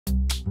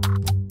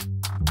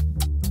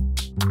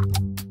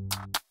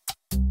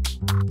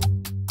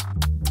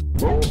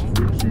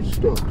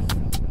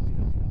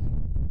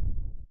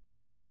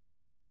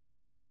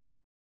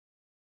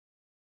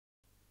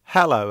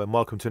Hello and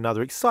welcome to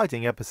another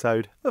exciting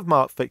episode of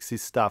Mark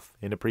Fixes Stuff.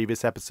 In a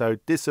previous episode,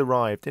 this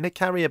arrived in a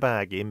carrier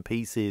bag in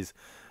pieces,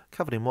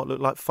 covered in what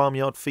looked like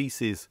farmyard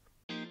feces.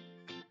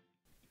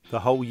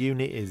 The whole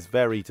unit is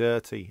very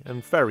dirty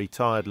and very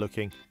tired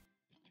looking.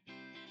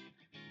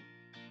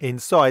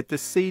 Inside, the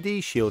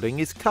CD shielding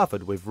is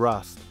covered with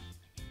rust.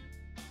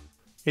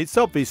 It's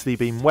obviously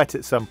been wet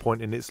at some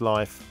point in its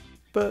life,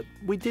 but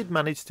we did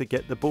manage to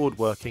get the board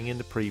working in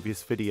the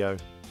previous video.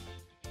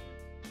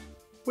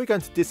 We're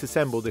going to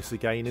disassemble this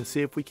again and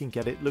see if we can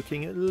get it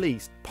looking at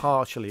least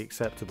partially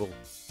acceptable.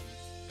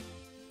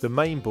 The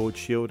main board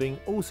shielding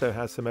also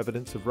has some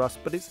evidence of rust,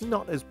 but it's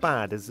not as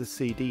bad as the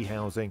CD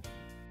housing.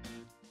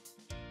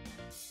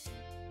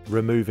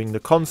 Removing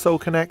the console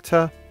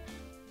connector.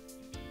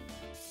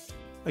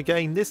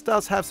 Again, this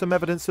does have some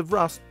evidence of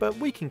rust, but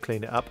we can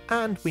clean it up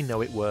and we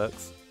know it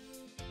works.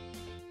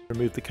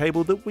 Remove the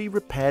cable that we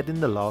repaired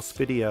in the last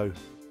video.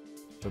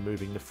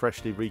 Removing the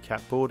freshly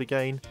recapped board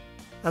again.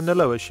 And the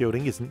lower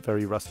shielding isn't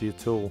very rusty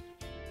at all.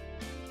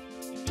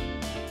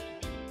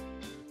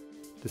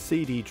 The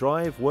CD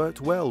drive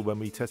worked well when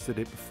we tested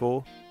it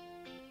before,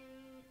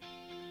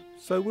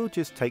 so we'll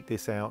just take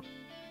this out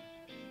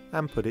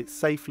and put it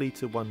safely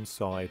to one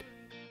side.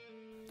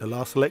 The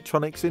last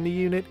electronics in the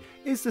unit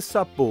is the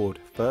subboard.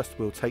 First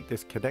we'll take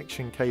this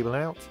connection cable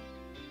out,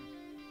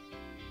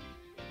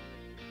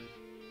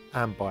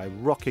 and by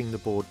rocking the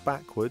board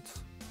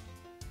backwards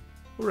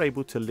we're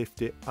able to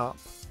lift it up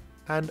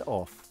and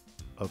off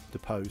of the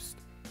post.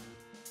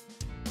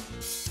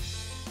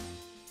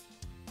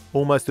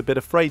 Almost a bit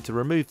afraid to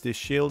remove this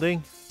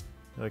shielding.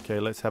 Okay,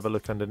 let's have a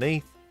look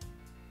underneath.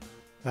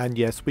 And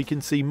yes, we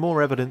can see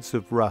more evidence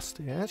of rust.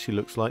 It actually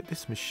looks like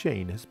this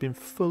machine has been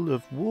full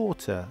of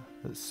water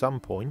at some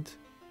point.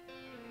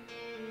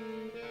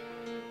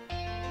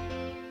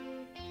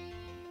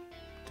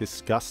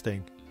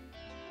 Disgusting.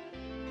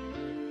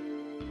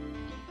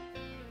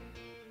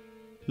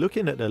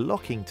 Looking at the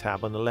locking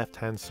tab on the left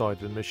hand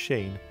side of the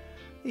machine,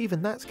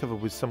 even that's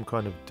covered with some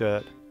kind of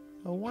dirt.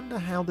 I wonder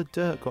how the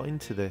dirt got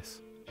into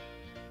this.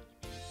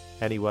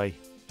 Anyway,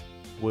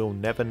 we'll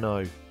never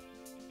know.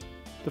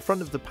 The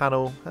front of the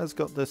panel has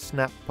got the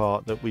snap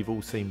part that we've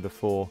all seen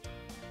before.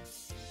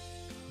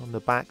 On the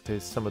back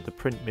there's some of the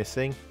print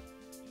missing.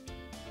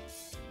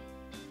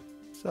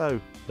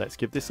 So let's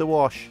give this a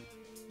wash.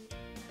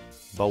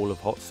 Bowl of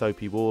hot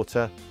soapy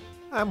water,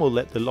 and we'll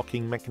let the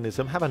locking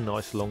mechanism have a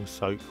nice long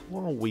soak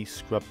while we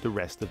scrub the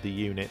rest of the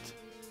unit.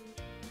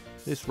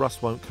 This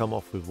rust won't come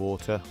off with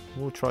water.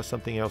 We'll try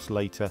something else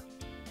later.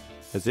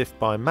 As if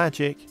by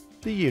magic,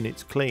 the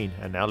unit's clean,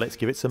 and now let's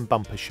give it some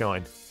bumper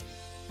shine.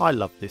 I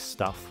love this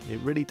stuff. It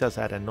really does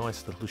add a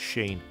nice little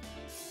sheen.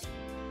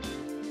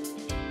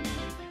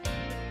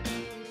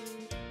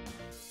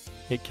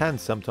 It can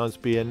sometimes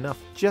be enough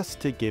just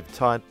to give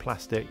tired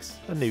plastics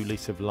a new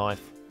lease of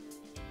life.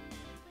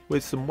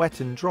 With some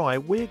wet and dry,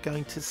 we're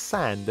going to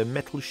sand the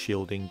metal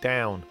shielding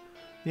down.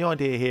 The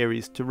idea here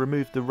is to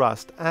remove the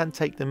rust and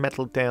take the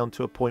metal down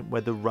to a point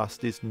where the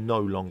rust is no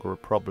longer a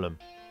problem.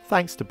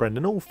 Thanks to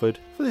Brendan Alford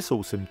for this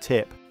awesome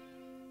tip.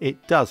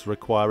 It does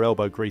require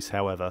elbow grease,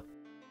 however.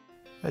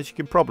 As you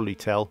can probably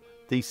tell,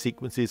 these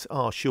sequences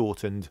are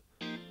shortened.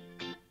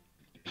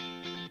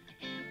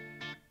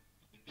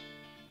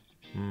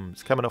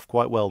 It's coming off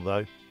quite well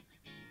though.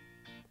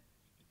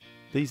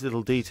 These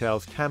little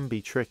details can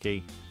be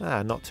tricky.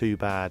 Not too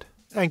bad.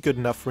 And good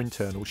enough for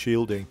internal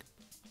shielding.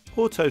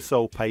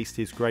 Autosol paste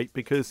is great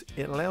because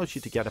it allows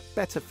you to get a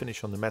better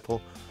finish on the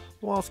metal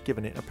whilst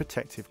giving it a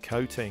protective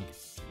coating.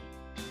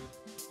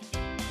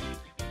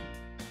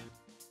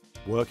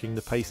 Working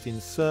the paste in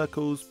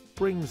circles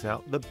brings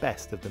out the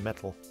best of the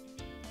metal.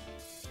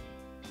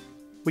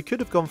 We could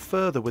have gone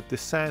further with the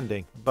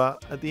sanding,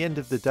 but at the end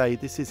of the day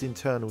this is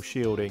internal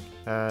shielding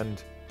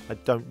and I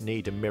don't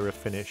need a mirror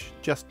finish,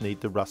 just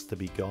need the rust to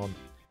be gone.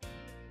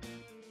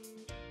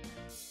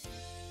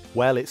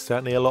 Well, it's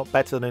certainly a lot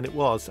better than it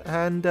was,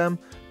 and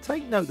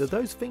take note that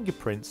those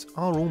fingerprints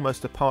are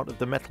almost a part of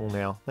the metal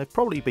now. They've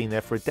probably been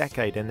there for a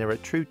decade and they're a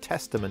true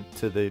testament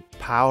to the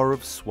power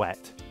of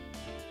sweat.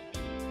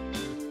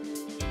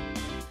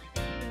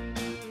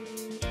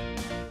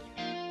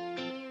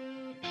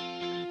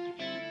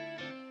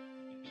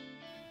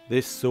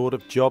 This sort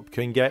of job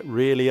can get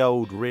really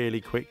old really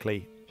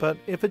quickly, but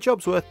if a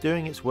job's worth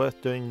doing, it's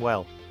worth doing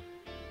well.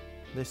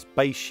 This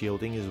base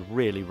shielding is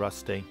really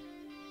rusty.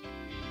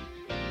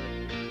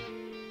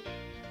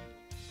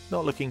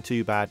 Not looking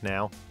too bad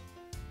now.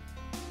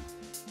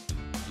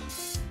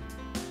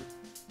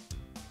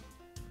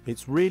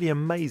 It's really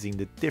amazing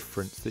the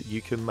difference that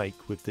you can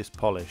make with this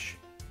polish.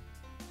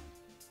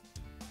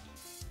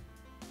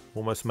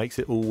 Almost makes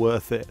it all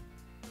worth it.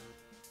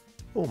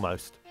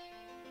 Almost.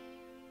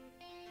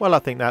 Well, I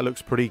think that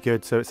looks pretty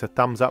good, so it's a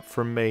thumbs up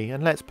from me,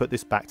 and let's put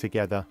this back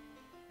together.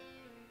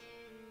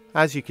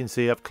 As you can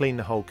see, I've cleaned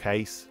the whole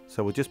case,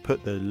 so we'll just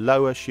put the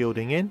lower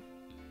shielding in.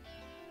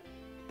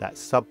 That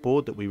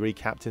subboard that we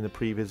recapped in the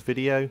previous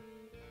video.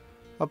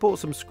 I bought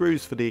some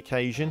screws for the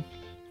occasion,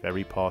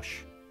 very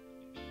posh.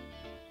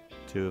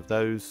 2 of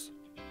those.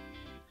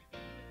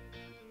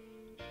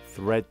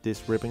 Thread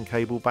this ribbon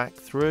cable back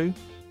through.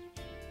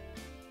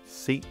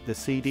 Seat the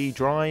CD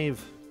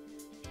drive.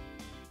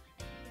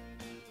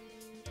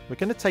 We're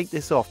going to take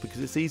this off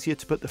because it's easier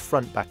to put the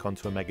front back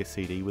onto a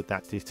MegaCD with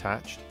that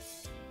detached.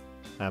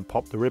 And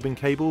pop the ribbon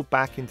cable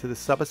back into the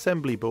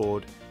sub-assembly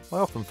board. I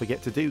often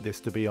forget to do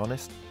this, to be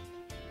honest.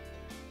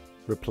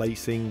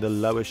 Replacing the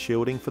lower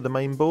shielding for the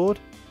main board.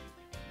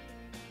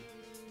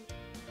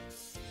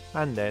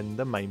 And then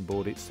the main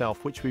board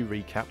itself, which we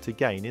recapped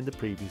again in the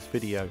previous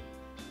video.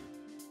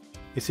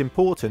 It's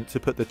important to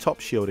put the top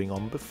shielding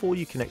on before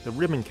you connect the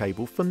ribbon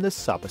cable from the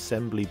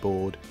sub-assembly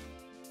board.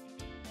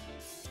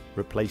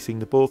 Replacing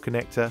the board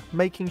connector,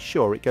 making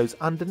sure it goes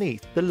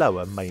underneath the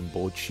lower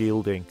mainboard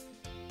shielding.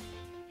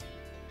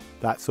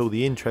 That's all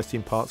the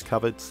interesting parts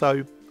covered,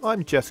 so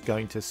I'm just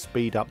going to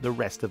speed up the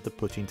rest of the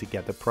putting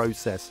together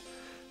process.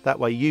 That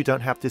way you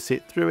don't have to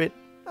sit through it,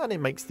 and it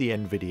makes the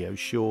end video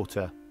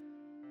shorter.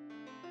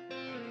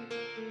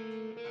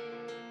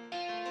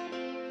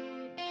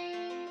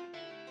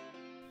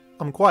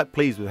 I'm quite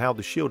pleased with how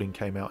the shielding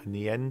came out in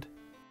the end.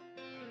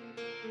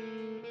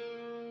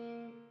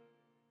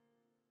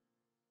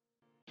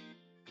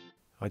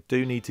 I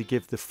do need to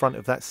give the front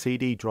of that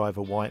CD drive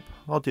a wipe.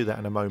 I'll do that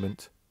in a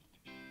moment.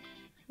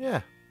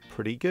 Yeah,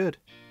 pretty good.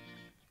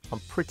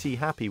 I'm pretty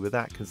happy with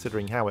that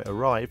considering how it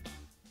arrived.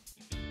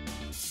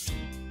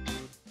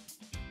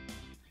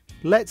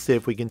 Let's see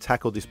if we can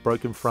tackle this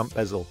broken front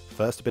bezel.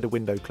 First, a bit of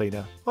window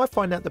cleaner. I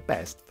find that the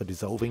best for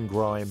dissolving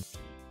grime.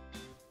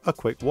 A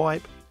quick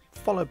wipe,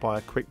 followed by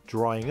a quick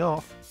drying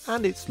off,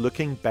 and it's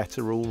looking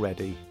better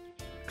already.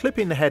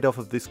 Clipping the head off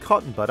of this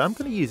cotton bud, I'm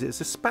going to use it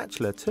as a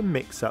spatula to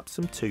mix up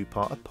some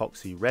 2-part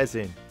epoxy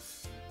resin.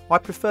 I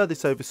prefer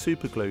this over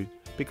super glue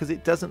because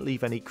it doesn't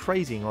leave any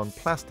crazing on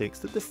plastics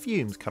that the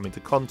fumes come into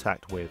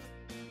contact with.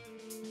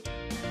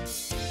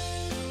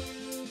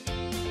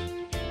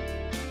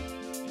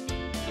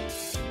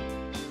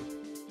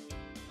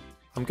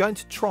 I'm going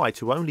to try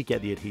to only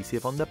get the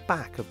adhesive on the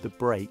back of the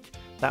brake.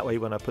 That way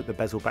when I put the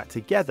bezel back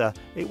together,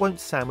 it won't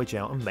sandwich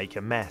out and make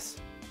a mess.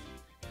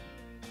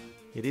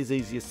 It is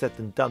easier said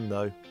than done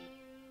though.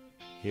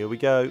 Here we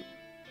go.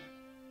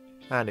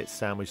 And it's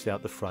sandwiched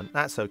out the front.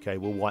 That's okay,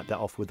 we'll wipe that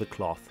off with a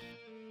cloth.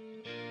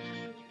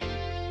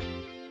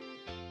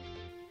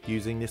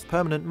 Using this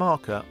permanent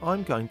marker,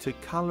 I'm going to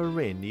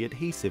colour in the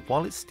adhesive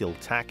while it's still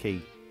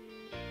tacky.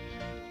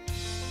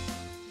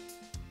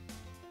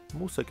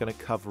 I'm also going to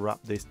cover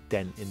up this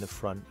dent in the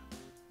front.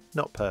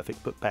 Not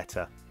perfect, but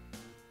better.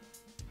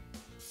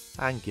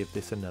 And give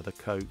this another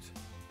coat.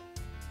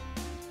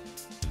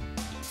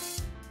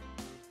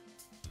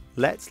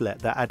 Let's let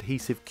that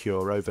adhesive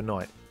cure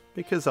overnight,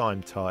 because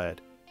I'm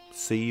tired.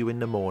 See you in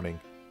the morning.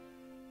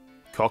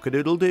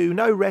 Cock-a-doodle-doo,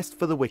 no rest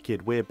for the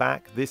wicked. We're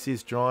back, this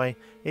is dry,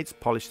 it's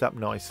polished up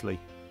nicely.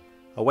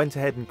 I went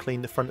ahead and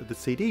cleaned the front of the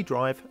CD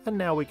drive, and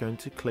now we're going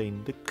to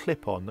clean the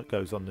clip-on that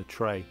goes on the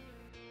tray.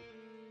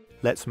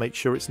 Let's make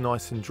sure it's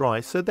nice and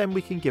dry, so then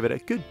we can give it a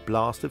good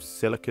blast of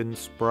silicone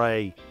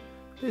spray.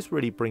 This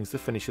really brings the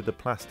finish of the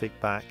plastic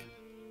back.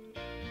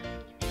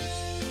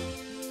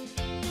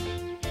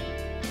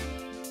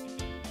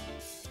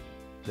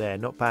 There,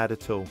 not bad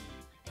at all.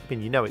 I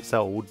mean, you know it's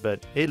old,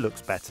 but it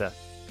looks better.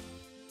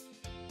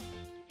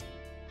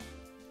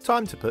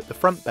 Time to put the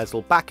front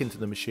bezel back into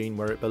the machine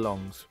where it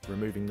belongs,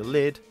 removing the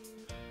lid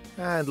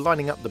and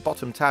lining up the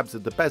bottom tabs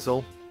of the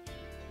bezel.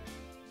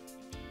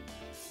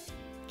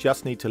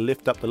 Just need to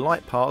lift up the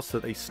light parts so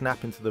they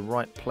snap into the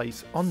right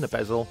place on the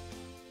bezel.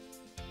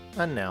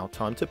 And now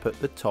time to put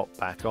the top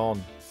back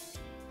on.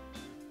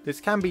 This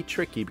can be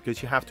tricky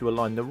because you have to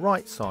align the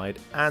right side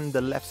and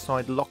the left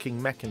side locking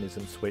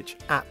mechanism switch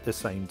at the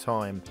same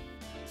time.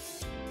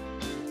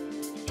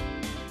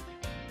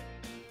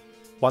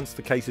 Once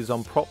the case is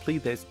on properly,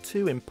 there's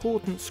 2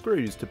 important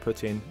screws to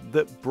put in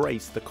that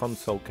brace the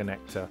console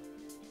connector.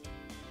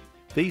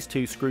 These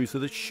 2 screws are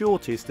the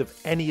shortest of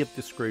any of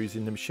the screws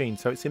in the machine,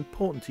 so it's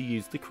important to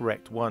use the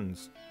correct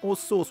ones, or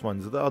source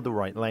ones that are the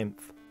right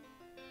length.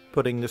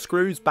 Putting the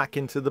screws back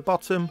into the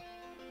bottom,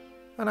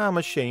 and our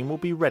machine will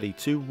be ready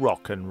to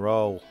rock and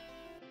roll.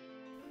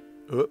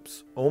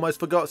 Oops, almost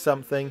forgot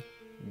something.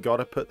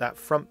 Gotta put that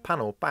front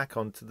panel back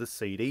onto the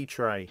CD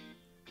tray.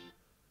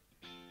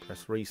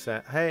 Press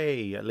reset.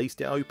 Hey, at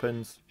least it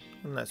opens.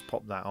 And let's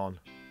pop that on.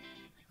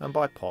 And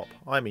by pop,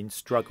 I mean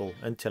struggle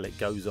until it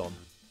goes on.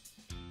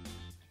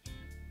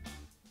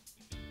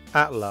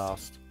 At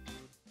last.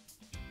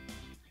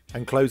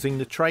 And closing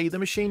the tray, the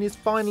machine is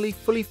finally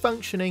fully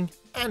functioning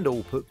and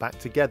all put back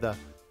together.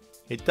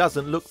 It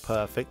doesn't look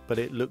perfect, but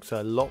it looks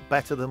a lot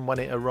better than when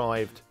it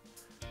arrived.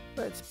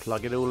 Let's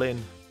plug it all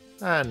in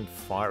and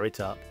fire it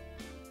up.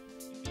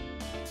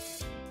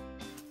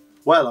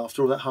 Well,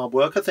 after all that hard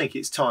work, I think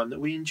it's time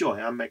that we enjoy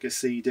our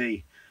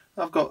MegaCD.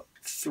 I've got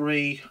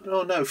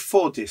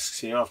 4 discs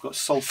here. I've got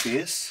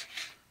Sulfius,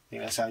 I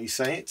think that's how you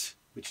say it,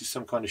 which is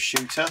some kind of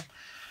shooter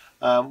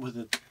with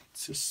a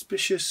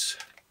suspicious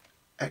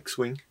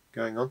X-wing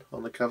going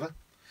on the cover.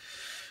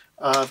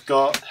 I've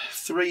got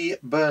 3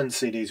 Burn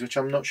CDs, which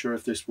I'm not sure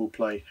if this will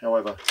play.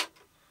 However,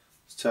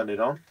 let's turn it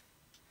on.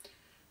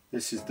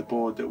 This is the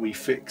board that we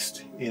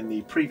fixed in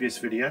the previous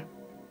video.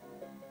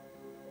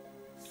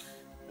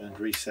 And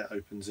Reset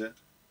opens it.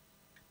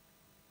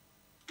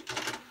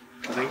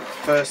 I think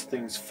first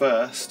things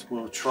first,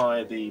 we'll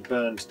try the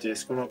burned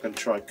disc. I'm not going to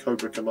try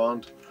Cobra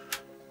Command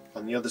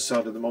on the other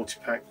side of the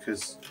multi-pack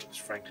because it's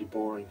frankly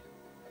boring.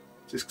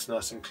 Disc's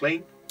nice and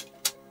clean.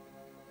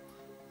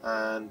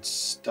 And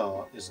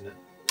start, isn't it?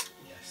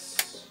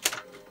 Yes.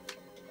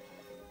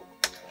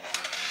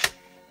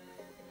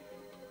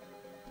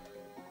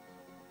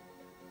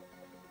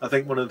 I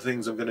think one of the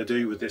things I'm going to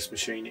do with this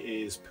machine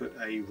is put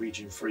a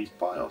region-free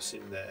BIOS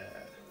in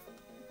there.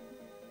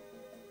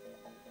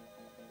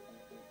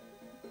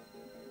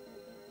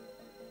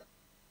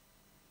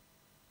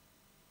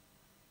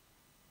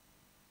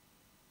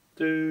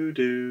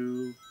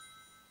 Do.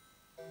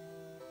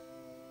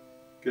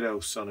 Good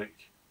old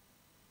Sonic.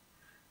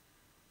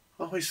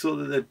 I always thought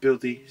that they'd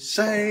build the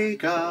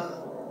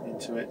Sega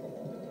into it.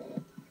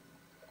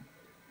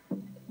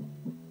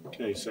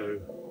 Okay,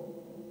 so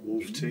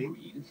Wolf Team.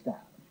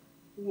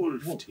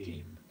 Wolf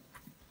Team.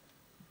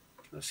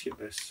 Can I skip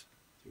this?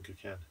 I think I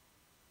can.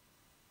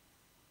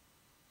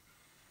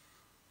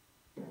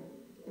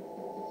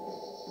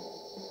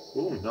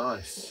 Oh,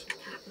 nice.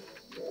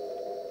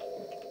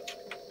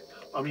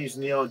 I'm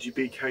using the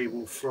RGB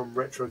cable from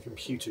Retro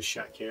Computer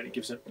Shack here, and it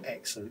gives an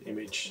excellent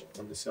image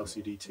on this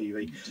LCD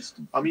TV.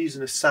 I'm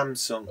using a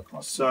Samsung,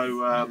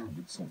 so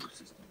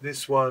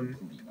this one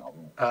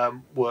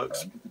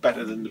works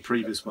better than the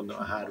previous one that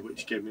I had,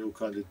 which gave me all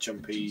kind of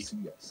jumpy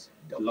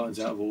lines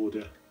out of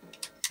order.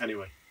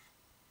 Anyway,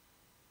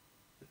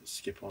 let's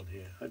skip on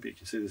here. Hope you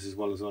can see this as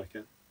well as I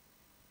can.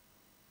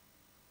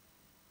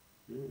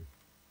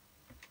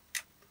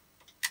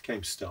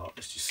 Game start.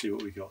 Let's just see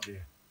what we got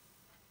here.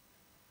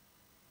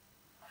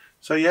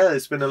 So yeah,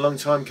 it's been a long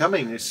time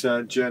coming, this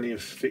journey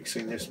of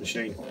fixing this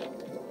machine.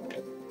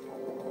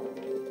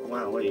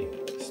 Wowee,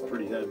 it's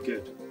pretty damn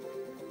good.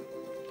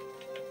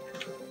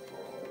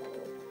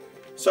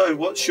 So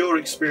what's your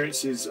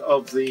experiences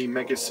of the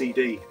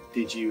MegaCD?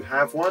 Did you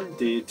have one?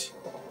 Did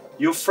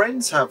your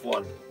friends have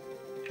one?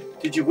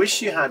 Did you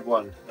wish you had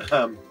one?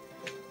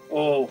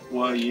 Or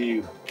were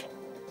you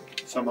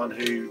someone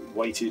who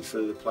waited for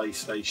the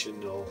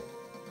PlayStation or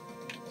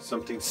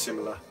something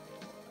similar?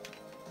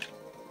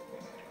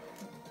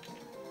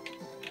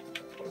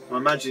 I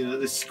imagine that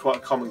this is quite a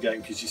common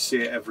game because you see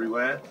it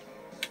everywhere.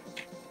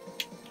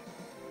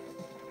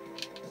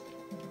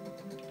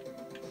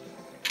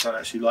 I don't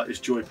actually like this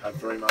joypad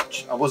very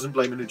much. I wasn't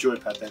blaming the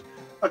joypad then.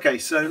 Okay,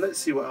 so let's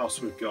see what else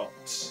we've got.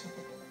 Let's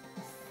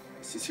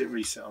just hit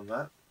reset on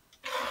that.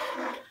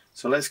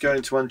 So let's go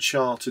into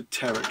Uncharted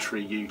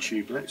Territory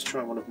YouTube. Let's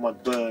try one of my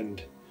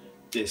burned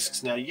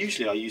discs. Now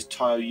usually I use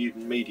Tayo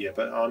media,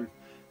 but I'm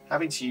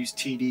having to use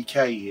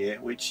TDK here,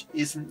 which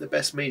isn't the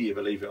best media,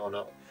 believe it or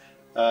not.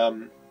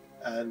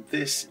 And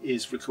this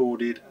is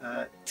recorded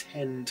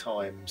 10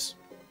 times,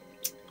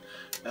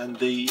 and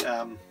the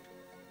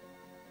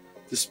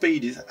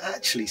speed is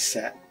actually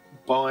set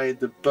by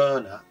the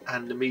burner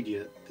and the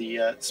media.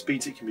 The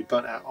speeds it can be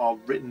burnt at are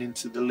written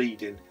into the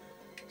lead-in.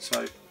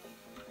 So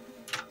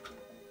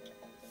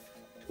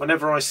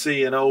whenever I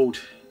see an old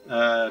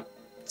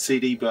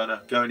CD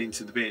burner going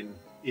into the bin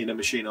in a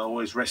machine, I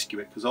always rescue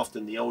it, because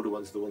often the older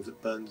ones are the ones that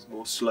burn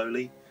more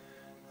slowly,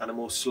 and a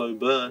more slow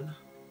burn,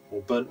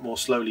 or burnt more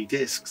slowly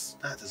discs,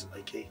 that doesn't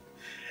make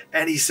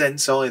any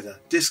sense either.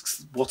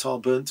 Discs what are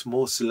burnt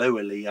more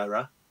slowly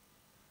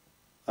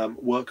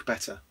work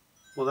better.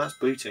 Well, that's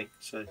booting,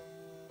 so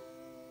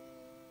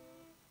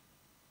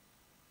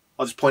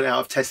I'll just point out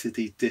I've tested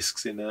these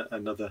discs in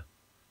another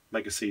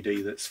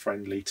MegaCD that's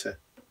friendly to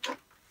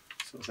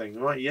sort of thing.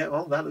 Right, yeah,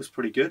 well, that looks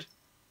pretty good.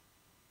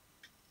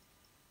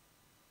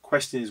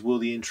 Question is, will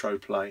the intro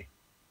play?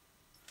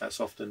 That's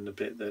often the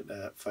bit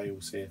that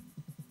fails here.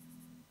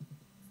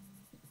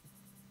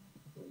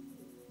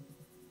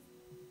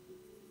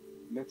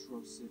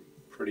 Metro City,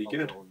 pretty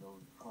good.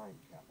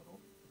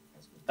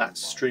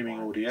 That's streaming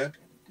audio.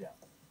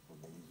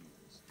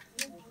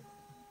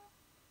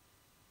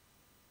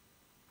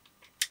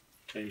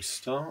 Game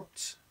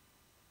start.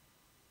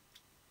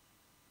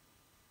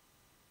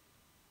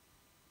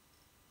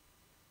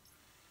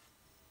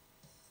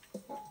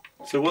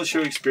 So what's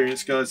your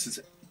experience, guys? Has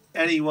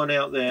anyone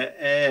out there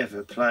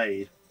ever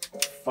played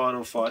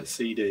Final Fight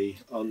CD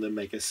on the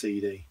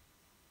MegaCD?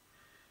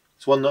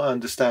 It's one that I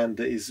understand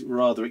that is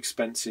rather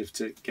expensive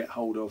to get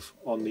hold of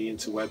on the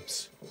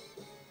interwebs.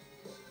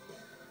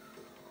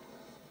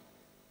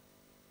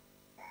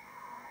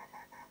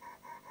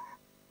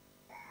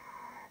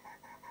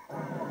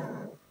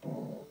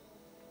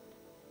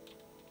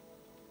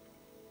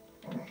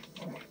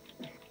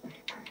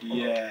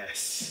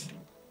 Yes.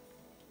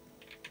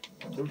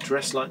 They'll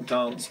dress like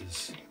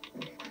dancers.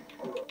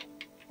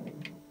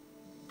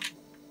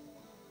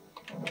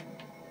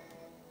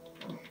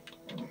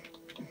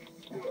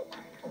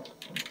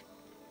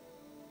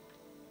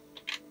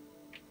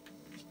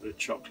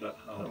 chocolate.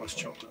 Oh, that was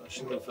chocolate. I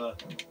should have.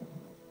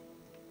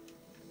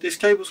 This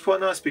cable's quite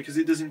nice because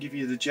it doesn't give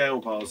you the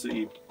jail bars that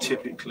you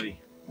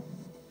typically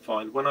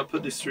find. When I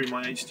put this through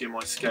my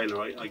HDMI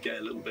scaler, I get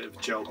a little bit of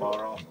a gel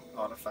bar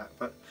artifact,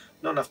 but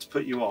not enough to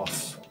put you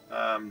off.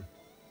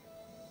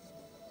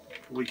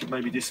 We could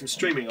maybe do some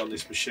streaming on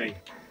this machine.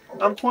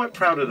 I'm quite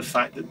proud of the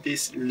fact that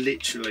this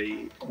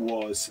literally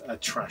was a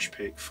trash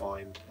pick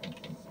find.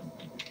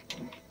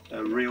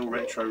 A real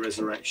retro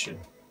resurrection.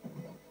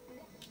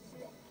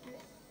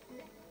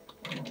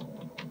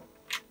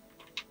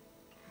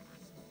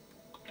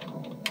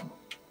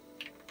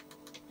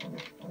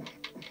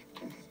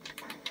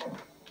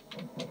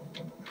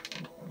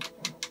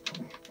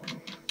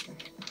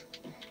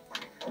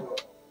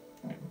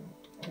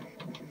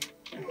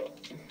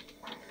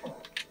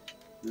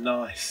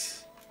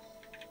 Nice.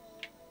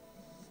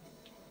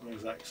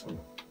 Where's Axel?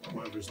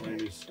 Whatever his name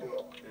is.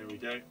 There we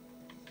go.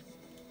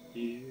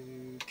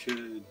 You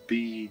could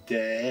be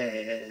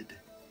dead.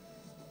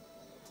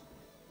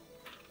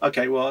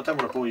 Okay, well, I don't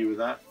want to bore you with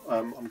that.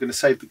 I'm going to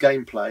save the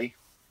gameplay,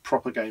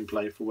 proper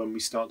gameplay, for when we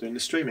start doing the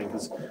streaming,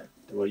 because,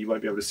 well, you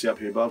won't be able to see up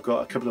here, but I've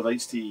got a couple of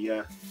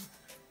HD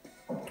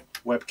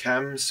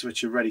webcams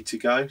which are ready to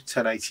go,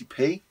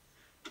 1080p,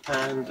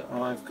 and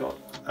I've got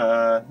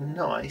a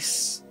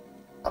nice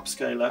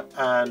upscaler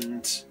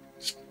and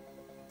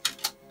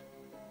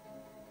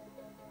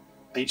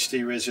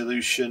HD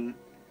resolution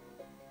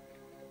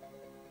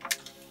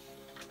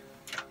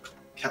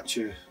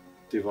capture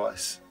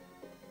device,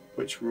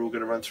 which we're all going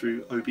to run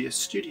through OBS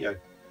Studio,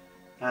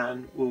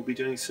 and we'll be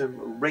doing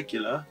some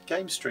regular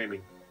game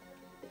streaming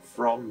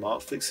from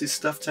Mark Fix's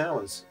Stuffed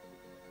Towers.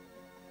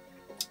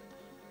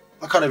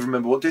 I can't even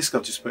remember what disc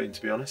I've just put in,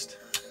 to be honest.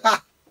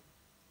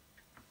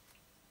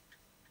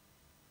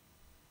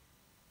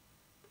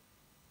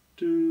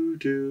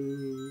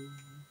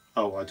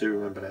 Oh, I do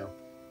remember now.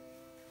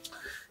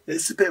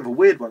 It's a bit of a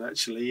weird one,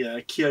 actually.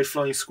 Kyo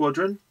Flying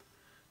Squadron.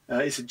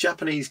 It's a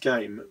Japanese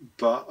game,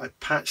 but I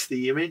patched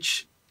the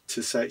image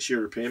to say it's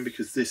European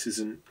because this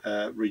isn't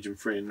region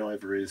free, and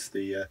neither is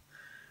the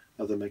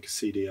other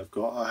MegaCD I've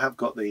got. I have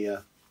got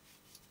the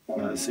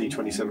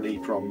C27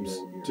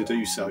 EPROMs to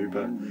do so,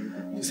 but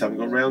just haven't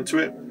got round to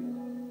it.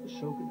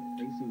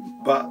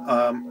 But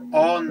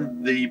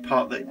on the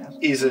part that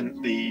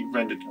isn't the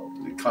rendered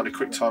kind of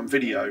QuickTime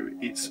video,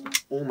 it's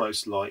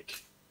almost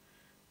like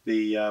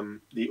the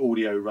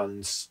audio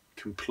runs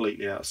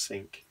completely out of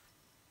sync.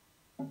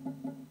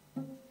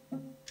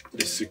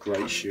 This is a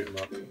great shoot 'em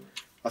up.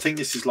 I think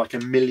this is like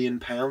 £1 million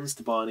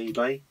to buy on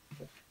eBay,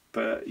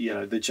 but you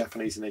know, the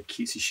Japanese and their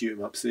cutesy shoot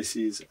 'em ups. This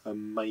is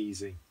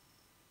amazing.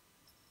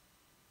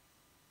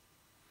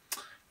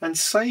 And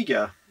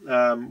Sega,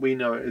 we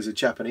know it as a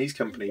Japanese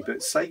company, but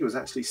Sega was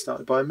actually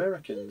started by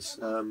Americans.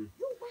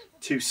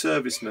 Two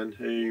servicemen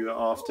who,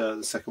 after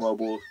the Second World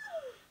War,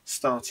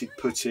 started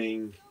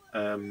putting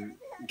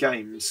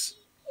games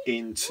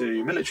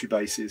into military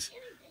bases.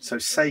 So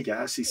Sega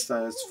actually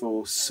stands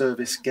for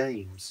Service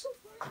Games.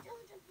 I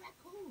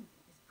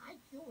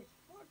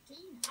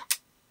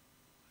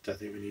don't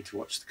think we need to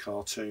watch the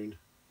cartoon,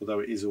 although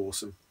it is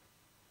awesome.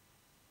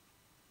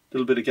 A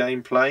little bit of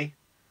gameplay,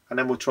 and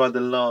then we'll try the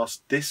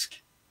last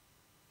disc.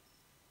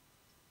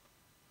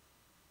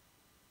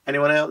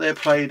 Anyone out there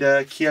played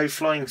Kyo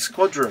Flying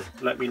Squadron?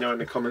 Let me know in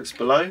the comments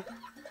below.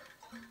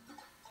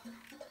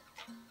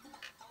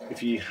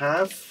 If you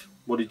have,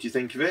 what did you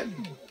think of it?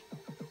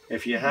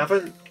 If you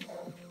haven't,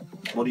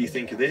 what do you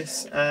think of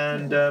this?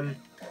 And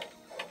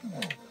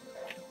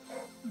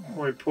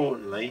more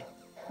importantly,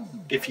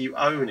 if you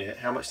own it,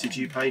 how much did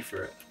you pay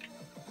for it?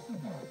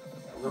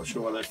 I'm not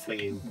sure why they're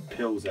flinging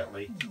pills at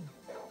me.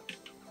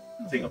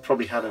 I think I've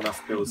probably had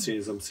enough pills, seeing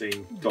as I'm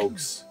seeing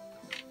dogs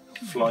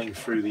flying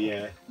through the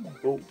air.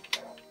 Oh,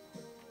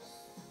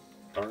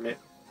 darn it.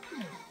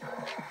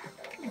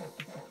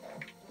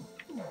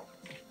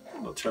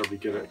 Not terribly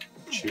good at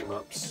shoot 'em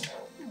ups.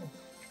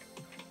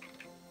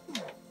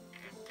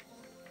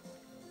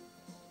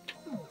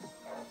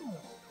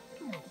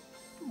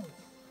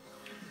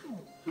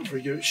 Not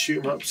very good at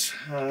shoot 'em ups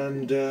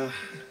and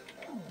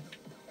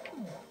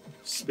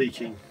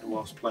speaking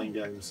whilst playing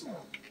games.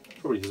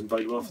 Probably doesn't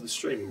bode well for the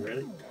streaming,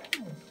 really.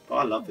 But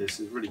I love this,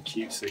 it's really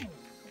cutesy.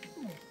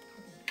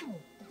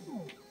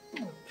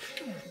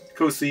 Of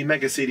course, the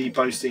MegaCD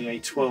boasting a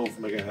 12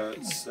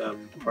 MHz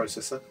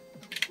processor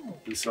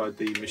inside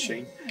the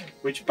machine,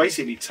 which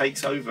basically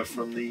takes over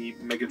from the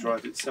Mega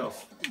Drive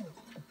itself.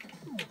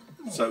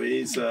 So it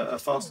is a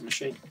faster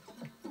machine.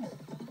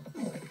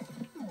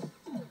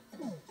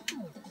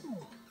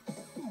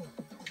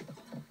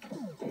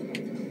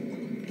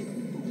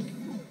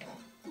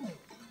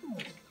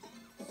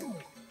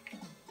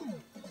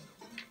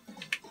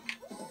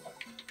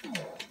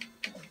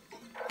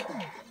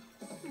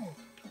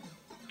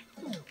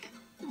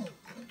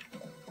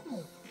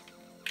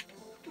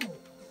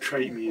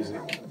 Great music.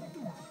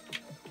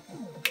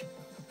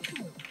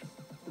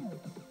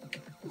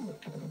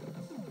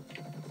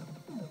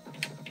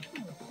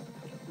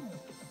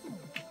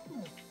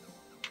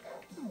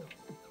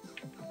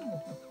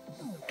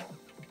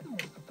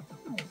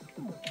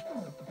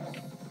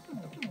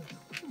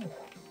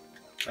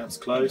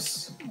 That's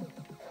close.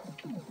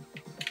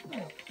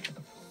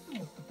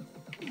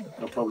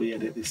 I'll probably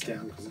edit this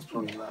down because it's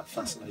probably not that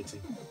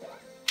fascinating.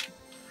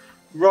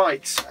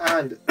 Right,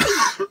 and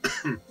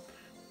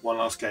one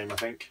last game, I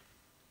think.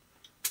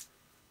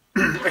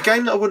 A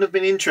game that I would have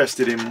been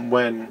interested in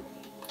when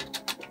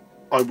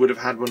I would have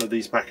had one of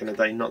these back in the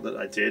day, not that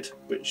I did,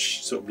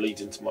 which sort of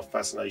leads into my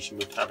fascination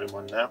with having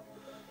one now.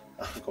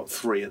 I've got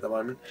 3 at the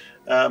moment.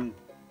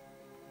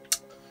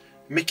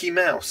 Mickey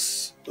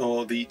Mouse,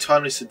 or the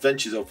Timeless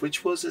Adventures of,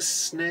 which was a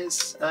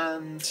SNES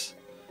and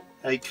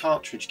a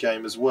cartridge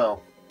game as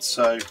well.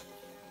 So,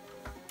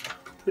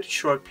 pretty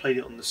sure I played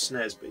it on the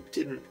SNES, but it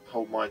didn't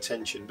hold my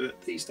attention.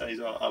 But these days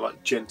I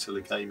like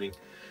gentler gaming,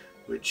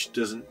 which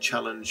doesn't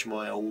challenge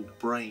my old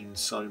brain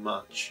so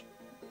much.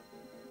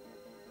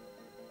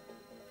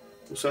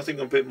 So I think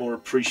I'm a bit more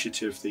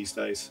appreciative these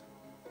days.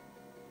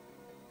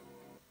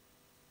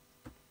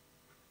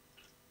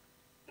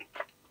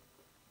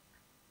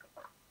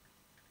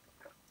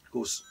 Of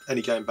course,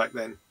 any game back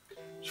then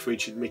which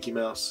featured Mickey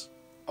Mouse,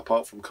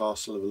 apart from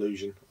Castle of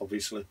Illusion,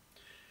 obviously,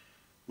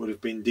 would have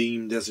been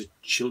deemed as a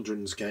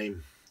children's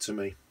game to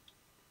me.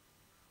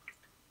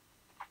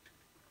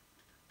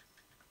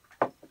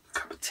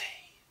 Cup of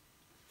tea.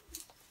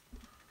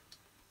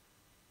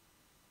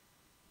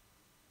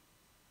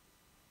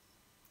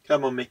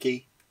 Come on,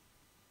 Mickey.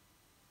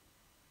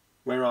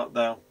 Where art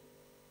thou?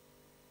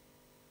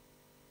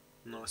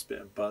 Nice bit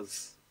of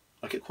buzz.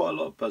 I get quite a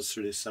lot of buzz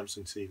through this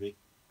Samsung TV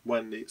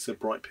when it's a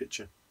bright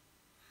picture.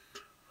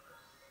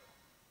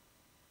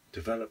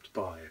 Developed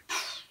by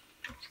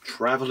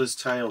Traveller's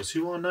Tales,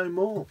 who are no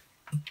more.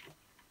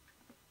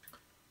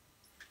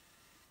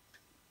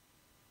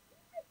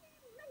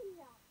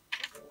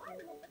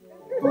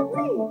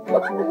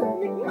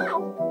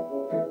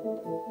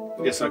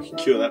 I guess I could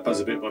cure that buzz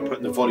a bit by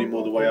putting the volume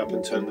all the way up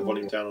and turning the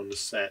volume down on the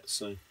set.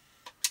 So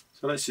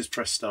let's just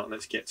press start and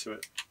let's get to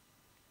it.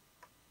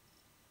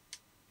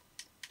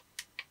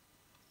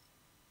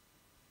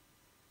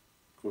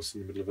 Of course,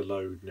 in the middle of a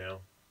load now.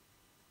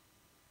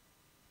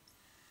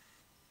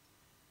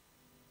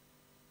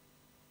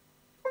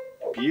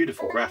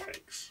 Beautiful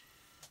graphics.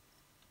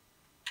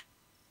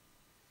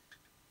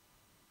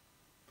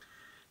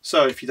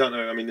 So, if you don't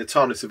know, I mean, the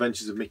Timeless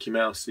Adventures of Mickey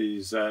Mouse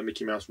is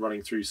Mickey Mouse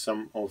running through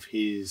some of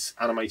his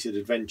animated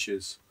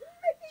adventures,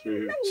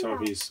 through some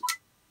of his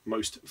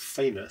most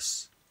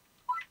famous.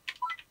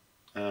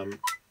 If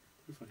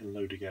I can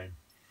load a game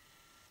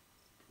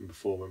from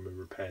before when we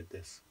repaired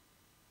this.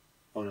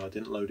 Oh no, I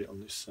didn't load it on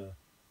this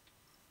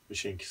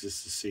machine because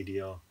this is a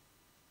CDR.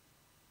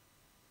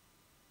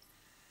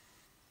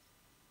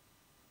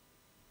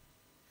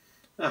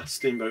 Ah,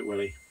 Steamboat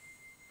Willie.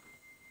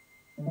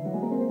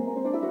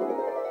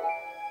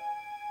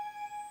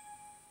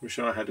 Wish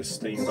I had a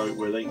Steamboat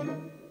Willie.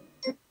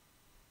 Steamboat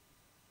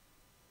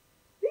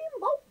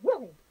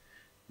Willie.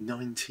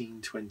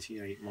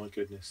 1928, my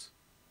goodness.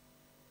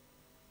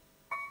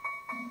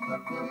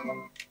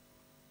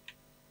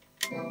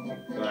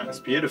 That's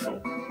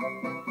beautiful.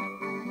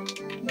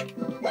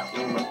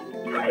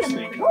 You're almost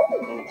thinking,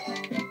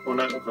 oh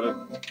no, I've got a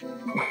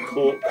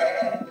cork.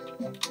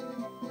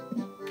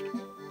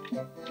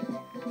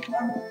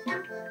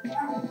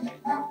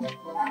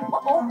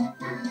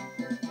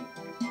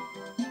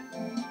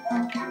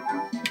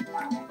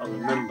 I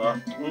remember.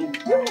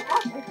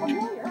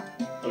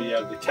 Oh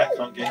yeah, the cat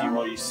can't get you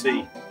while you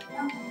see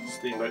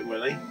Steamboat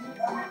Willie.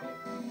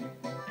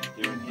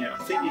 You're in here.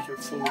 I think you can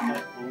fall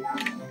that.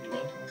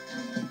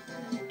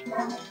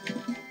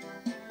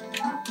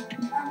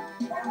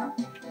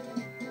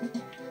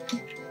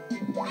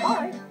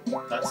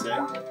 That's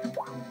it.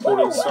 Pull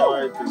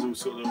inside, there's all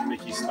sort of little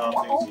Mickey star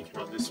things, you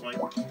come up this way.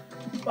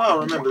 Oh,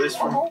 I remember this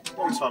from a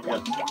long time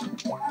ago.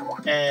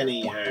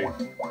 Anywho.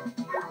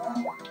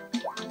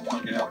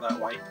 Can't get out that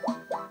way.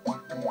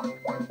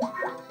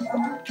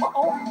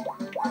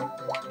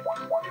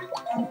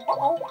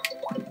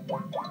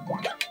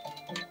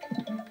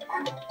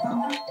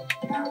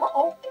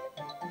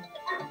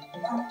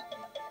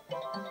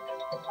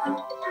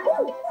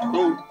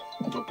 Oh,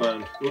 got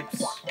burned. Oops.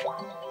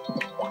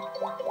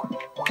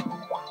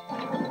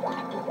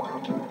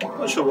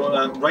 Not sure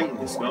what rating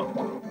this got.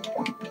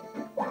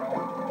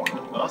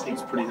 But I think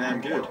it's pretty damn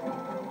good.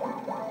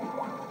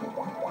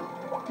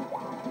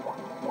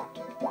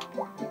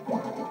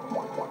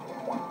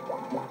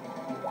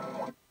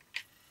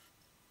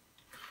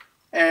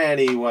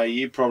 Anyway,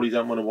 you probably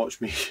don't want to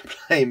watch me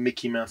playing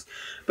Mickey Mouse.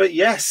 But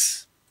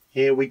yes,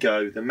 here we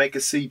go. The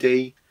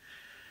MegaCD,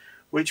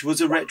 which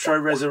was a retro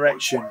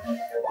resurrection.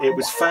 It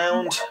was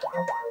found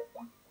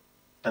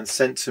and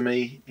sent to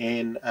me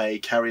in a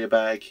carrier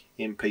bag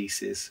in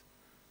pieces.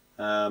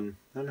 And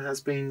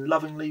has been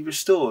lovingly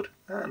restored.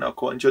 And I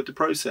quite enjoyed the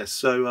process.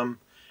 So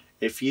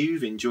if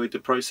you've enjoyed the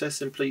process,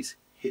 then please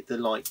hit the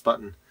like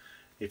button.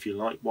 If you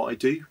like what I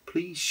do,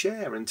 please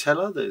share and tell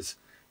others.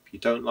 If you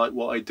don't like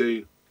what I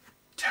do,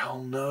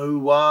 tell no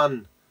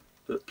one.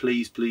 But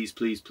please, please,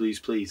 please, please,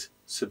 please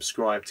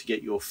subscribe to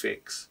get your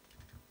fix.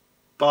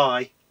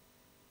 Bye.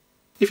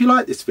 If you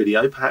like this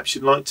video, perhaps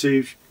you'd like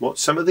to watch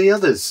some of the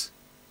others.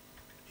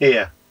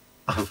 Here,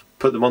 I've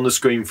put them on the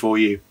screen for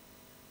you.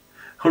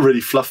 I really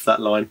fluffed that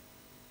line.